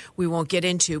there we won't get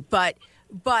into. But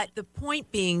the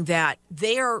point being that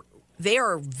they are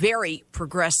very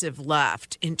progressive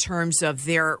left in terms of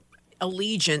their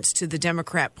allegiance to the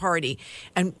Democrat Party.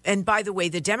 And by the way,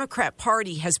 the Democrat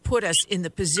Party has put us in the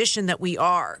position that we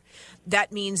are.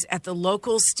 That means at the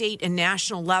local, state, and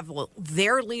national level,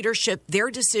 their leadership, their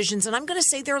decisions, and I'm going to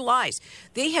say their lies,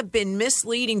 they have been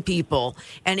misleading people,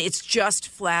 and it's just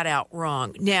flat out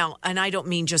wrong. Now, and I don't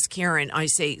mean just Karen, I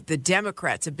say the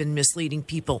Democrats have been misleading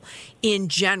people in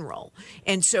general.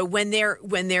 And so when they're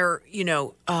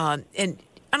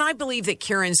and and I believe that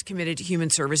Karen's committed to human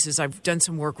services. I've done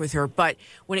some work with her. But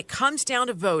when it comes down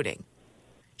to voting,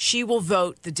 she will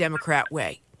vote the Democrat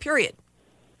way, period.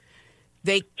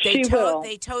 They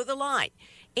toe the line.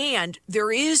 And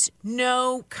there is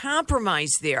no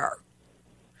compromise there.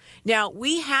 Now,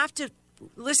 we have to,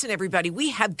 listen, everybody,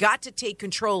 we have got to take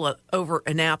control over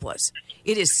Annapolis.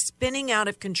 It is spinning out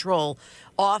of control,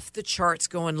 off the charts,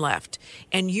 going left.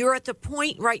 And you're at the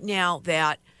point right now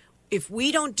that if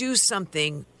we don't do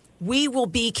something, we will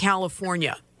be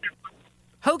California.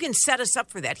 Hogan set us up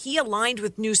for that. He aligned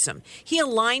with Newsom. He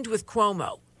aligned with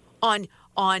Cuomo on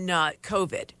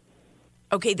COVID.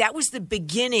 Okay, that was the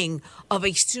beginning of a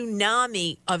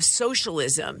tsunami of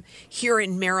socialism here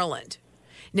in Maryland.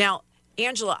 Now,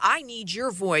 Angela, I need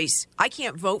your voice. I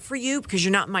can't vote for you because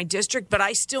you're not in my district, but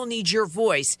I still need your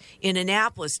voice in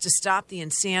Annapolis to stop the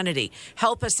insanity.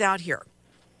 Help us out here.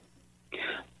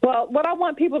 Well, what I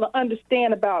want people to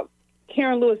understand about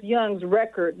Karen Lewis Young's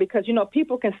record, because,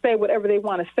 people can say whatever they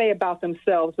want to say about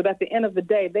themselves, but at the end of the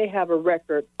day, they have a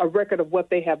record of what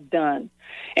they have done.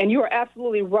 And you are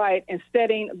absolutely right in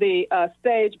setting the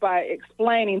stage by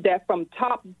explaining that from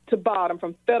top to bottom,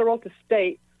 from federal to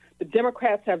state, the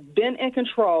Democrats have been in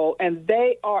control, and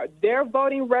their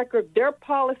voting record, their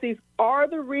policies are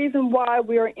the reason why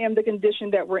we are in the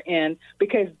condition that we're in,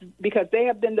 because they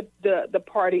have been the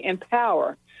party in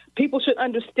power. People should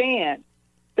understand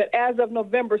that as of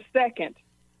November 2nd,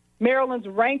 Maryland's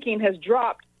ranking has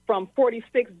dropped from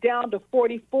 46 down to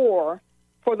 44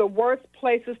 for the worst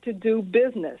places to do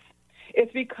business.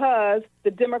 It's because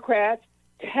the Democrats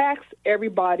tax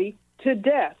everybody to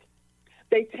death.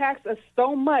 They tax us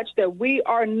so much that we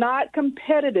are not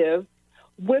competitive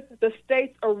with the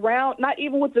states around, not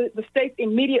even with the states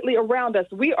immediately around us.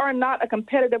 We are not a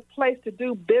competitive place to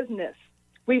do business.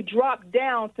 We've dropped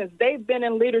down since they've been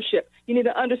in leadership. You need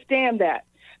to understand that.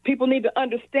 People need to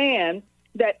understand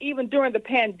that even during the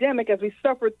pandemic, as we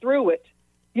suffered through it,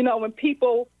 when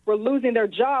people were losing their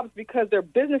jobs because their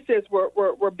businesses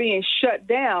were being shut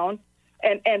down,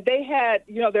 and they had,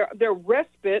 their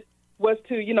respite was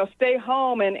to, stay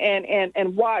home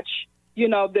and watch,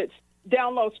 the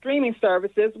download streaming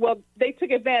services. Well, they took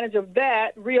advantage of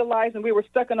that, realizing we were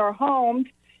stuck in our homes,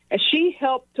 and she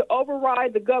helped to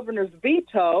override the governor's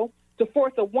veto to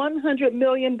force a $100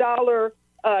 million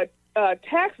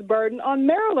tax burden on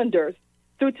Marylanders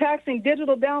through taxing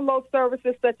digital download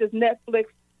services such as Netflix,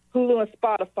 Hulu, and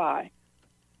Spotify.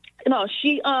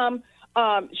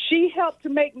 She helped to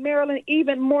make Maryland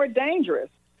even more dangerous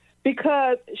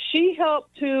because she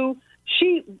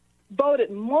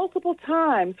voted multiple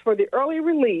times for the early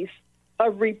release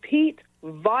of repeat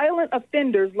violent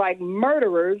offenders like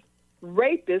murderers,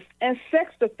 rapists, and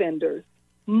sex offenders.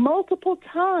 Multiple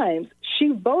times she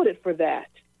voted for that.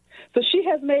 So she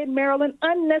has made Maryland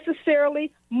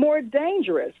unnecessarily more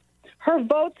dangerous. Her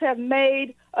votes have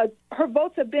been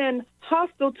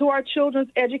hostile to our children's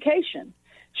education.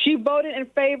 She voted in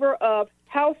favor of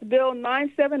House Bill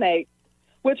 978,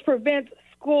 which prevents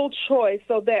school choice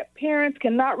so that parents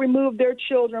cannot remove their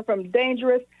children from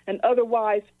dangerous and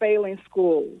otherwise failing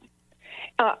schools.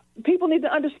 People need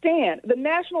to understand the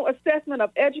National Assessment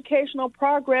of Educational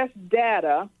Progress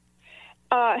data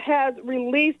has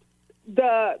released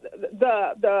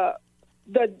the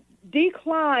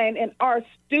decline in our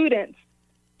students'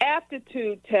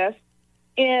 aptitude tests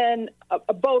in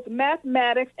both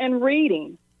mathematics and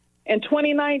reading. In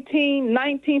 2019,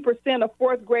 19% of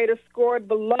fourth graders scored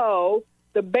below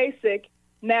the basic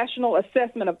National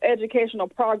Assessment of Educational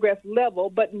Progress level,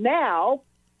 but now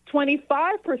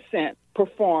 25%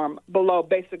 perform below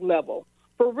basic level.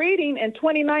 For reading in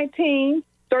 2019,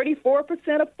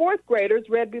 34% of fourth graders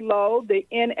read below the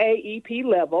NAEP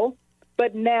level,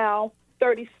 but now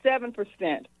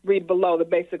 37% read below the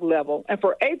basic level. And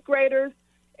for eighth graders,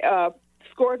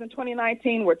 scores in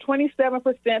 2019 were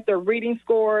 27%, their reading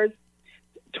scores,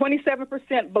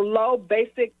 27% below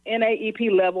basic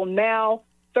NAEP level. Now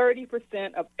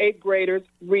 30% of eighth graders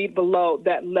read below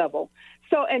that level.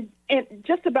 So, and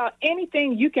just about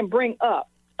anything you can bring up,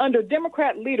 under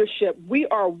Democrat leadership, we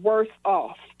are worse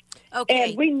off. Okay.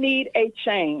 And we need a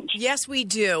change. Yes, we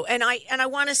do. And I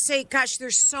want to say, gosh,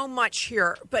 there's so much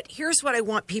here. But here's what I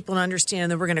want people to understand,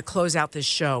 and then we're going to close out this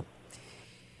show.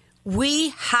 We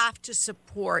have to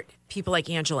support people like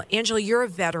Angela. Angela, you're a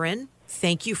veteran.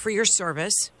 Thank you for your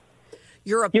service.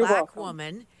 You're Black welcome.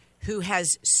 Woman who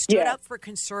has stood up for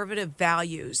conservative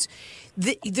values.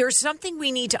 There's something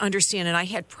we need to understand, and I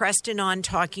had Preston on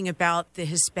talking about the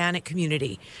Hispanic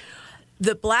community.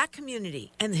 The Black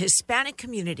community and the Hispanic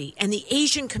community and the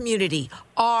Asian community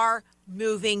are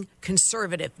moving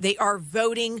conservative. They are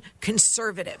voting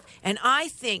conservative. And I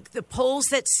think the polls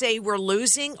that say we're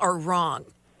losing are wrong.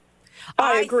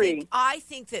 I agree. I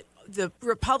think that the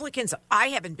Republicans, I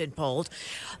haven't been polled,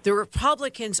 the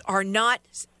Republicans are not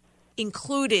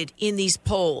included in these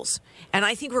polls. And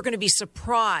I think we're going to be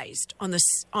surprised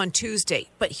on Tuesday.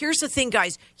 But here's the thing,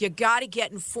 guys. You got to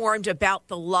get informed about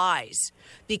the lies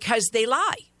because they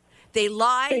lie. They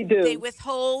lie. They do. They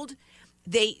withhold.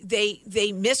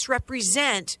 They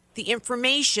misrepresent the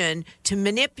information to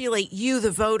manipulate you,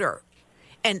 the voter.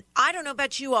 And I don't know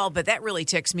about you all, but that really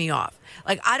ticks me off.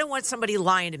 Like, I don't want somebody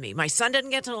lying to me. My son doesn't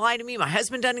get to lie to me. My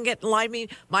husband doesn't get to lie to me.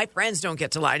 My friends don't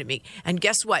get to lie to me. And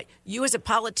guess what? You as a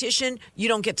politician, you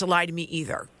don't get to lie to me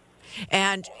either.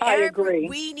 And I agree.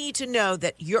 We need to know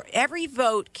that every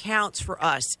vote counts for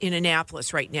us in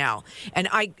Annapolis right now. And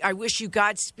I wish you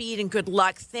Godspeed and good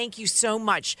luck. Thank you so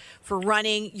much for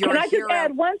running. You're Can I a hero. just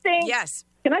add one thing? Yes.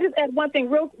 Can I just add one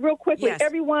thing real quickly? Yes.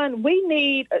 Everyone, we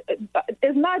need,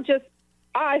 it's not just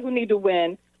I who need to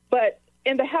win, but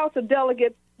in the House of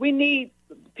Delegates, we need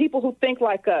people who think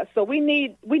like us. So we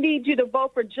need you to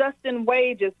vote for Justin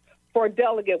Wages for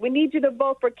delegate. We need you to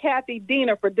vote for Kathy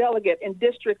Diener for delegate in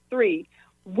District 3.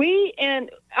 We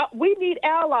need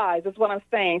allies, is what I'm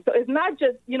saying. So it's not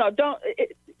just,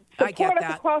 support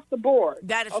us across the board.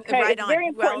 That is okay? right it's on. very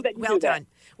important that you well do done.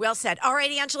 That. Well said. All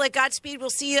righty, Angela, Godspeed. We'll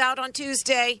see you out on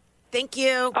Tuesday. Thank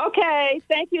you. Okay,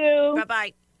 thank you.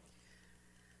 Bye-bye.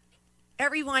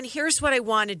 Everyone, here's what I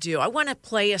want to do. I want to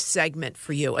play a segment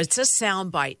for you. It's a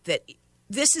soundbite that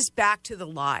this is back to the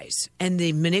lies and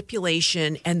the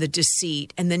manipulation and the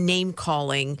deceit and the name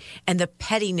calling and the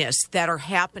pettiness that are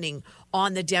happening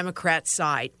on the Democrat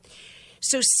side.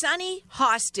 So Sunny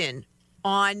Hostin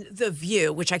on The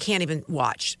View, which I can't even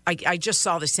watch. I just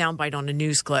saw the soundbite on a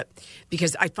news clip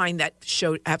because I find that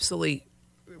show absolutely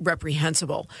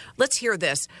reprehensible. Let's hear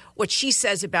this, what she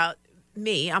says about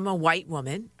me. I'm a white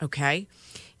woman, okay?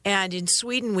 And in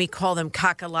Sweden, we call them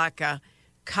kakalaka,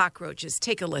 cockroaches.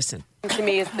 Take a listen. To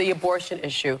me, it's the abortion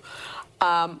issue.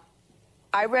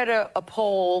 I read a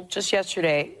poll just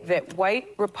yesterday that white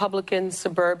Republican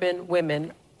suburban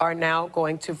women are now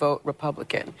going to vote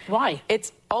Republican. Why?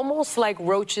 It's almost like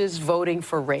roaches voting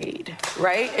for Raid,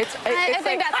 right? I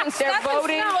think that's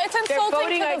insulting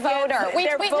to the voter.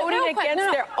 They're voting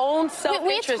against their own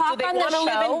self-interest. Do they want to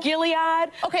live in Gilead?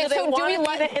 Okay, do we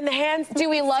love in the hands? Do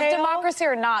we love democracy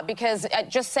or not? Because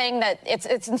just saying that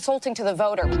it's insulting to the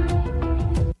voter.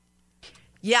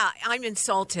 Yeah, I'm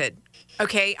insulted.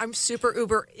 Okay, I'm super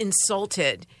uber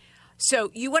insulted.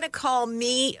 So you want to call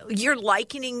me, you're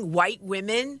likening white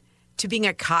women to being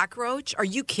a cockroach? Are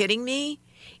you kidding me?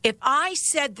 If I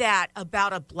said that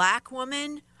about a black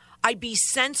woman, I'd be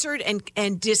censored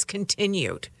and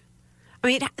discontinued. I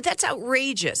mean, that's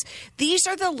outrageous. These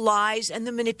are the lies and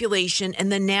the manipulation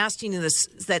and the nastiness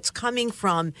that's coming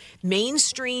from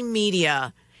mainstream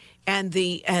media and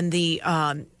the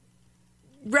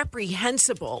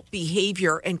reprehensible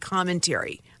behavior and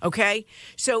commentary, okay?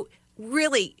 So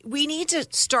really, we need to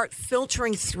start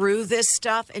filtering through this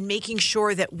stuff and making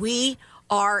sure that we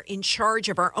are in charge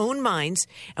of our own minds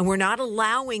and we're not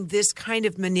allowing this kind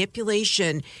of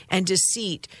manipulation and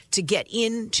deceit to get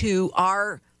into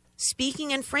our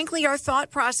speaking and, frankly, our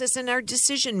thought process and our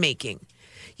decision making.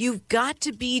 You've got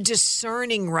to be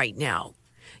discerning right now.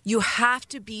 You have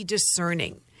to be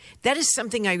discerning. That is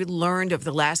something I learned over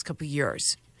the last couple of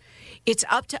years. It's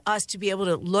up to us to be able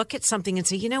to look at something and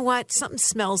say, you know what, something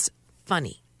smells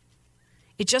funny.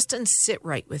 It just doesn't sit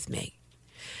right with me.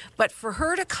 But for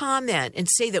her to comment and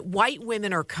say that white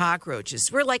women are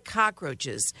cockroaches, we're like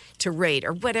cockroaches to Raid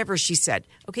or whatever she said.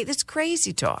 Okay, that's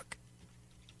crazy talk.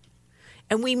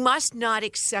 And we must not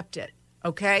accept it,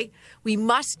 okay? We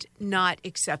must not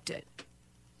accept it.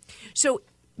 So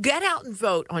get out and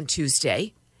vote on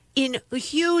Tuesday in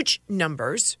huge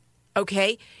numbers,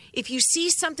 okay? If you see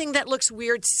something that looks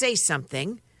weird, say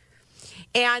something.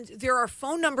 And there are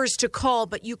phone numbers to call,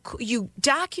 but you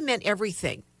document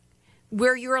everything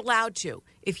where you're allowed to.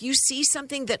 If you see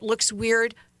something that looks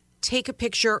weird, take a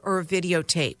picture or a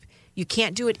videotape. You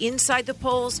can't do it inside the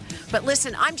polls. But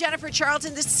listen, I'm Jennifer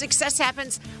Charlton. This is Success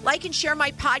Happens. Like and share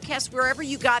my podcast wherever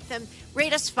you got them.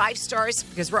 Rate us 5 stars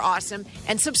because we're awesome.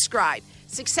 And subscribe.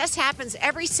 Success Happens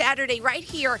every Saturday right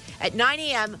here at 9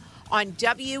 a.m. on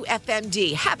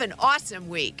WFMD. Have an awesome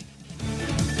week.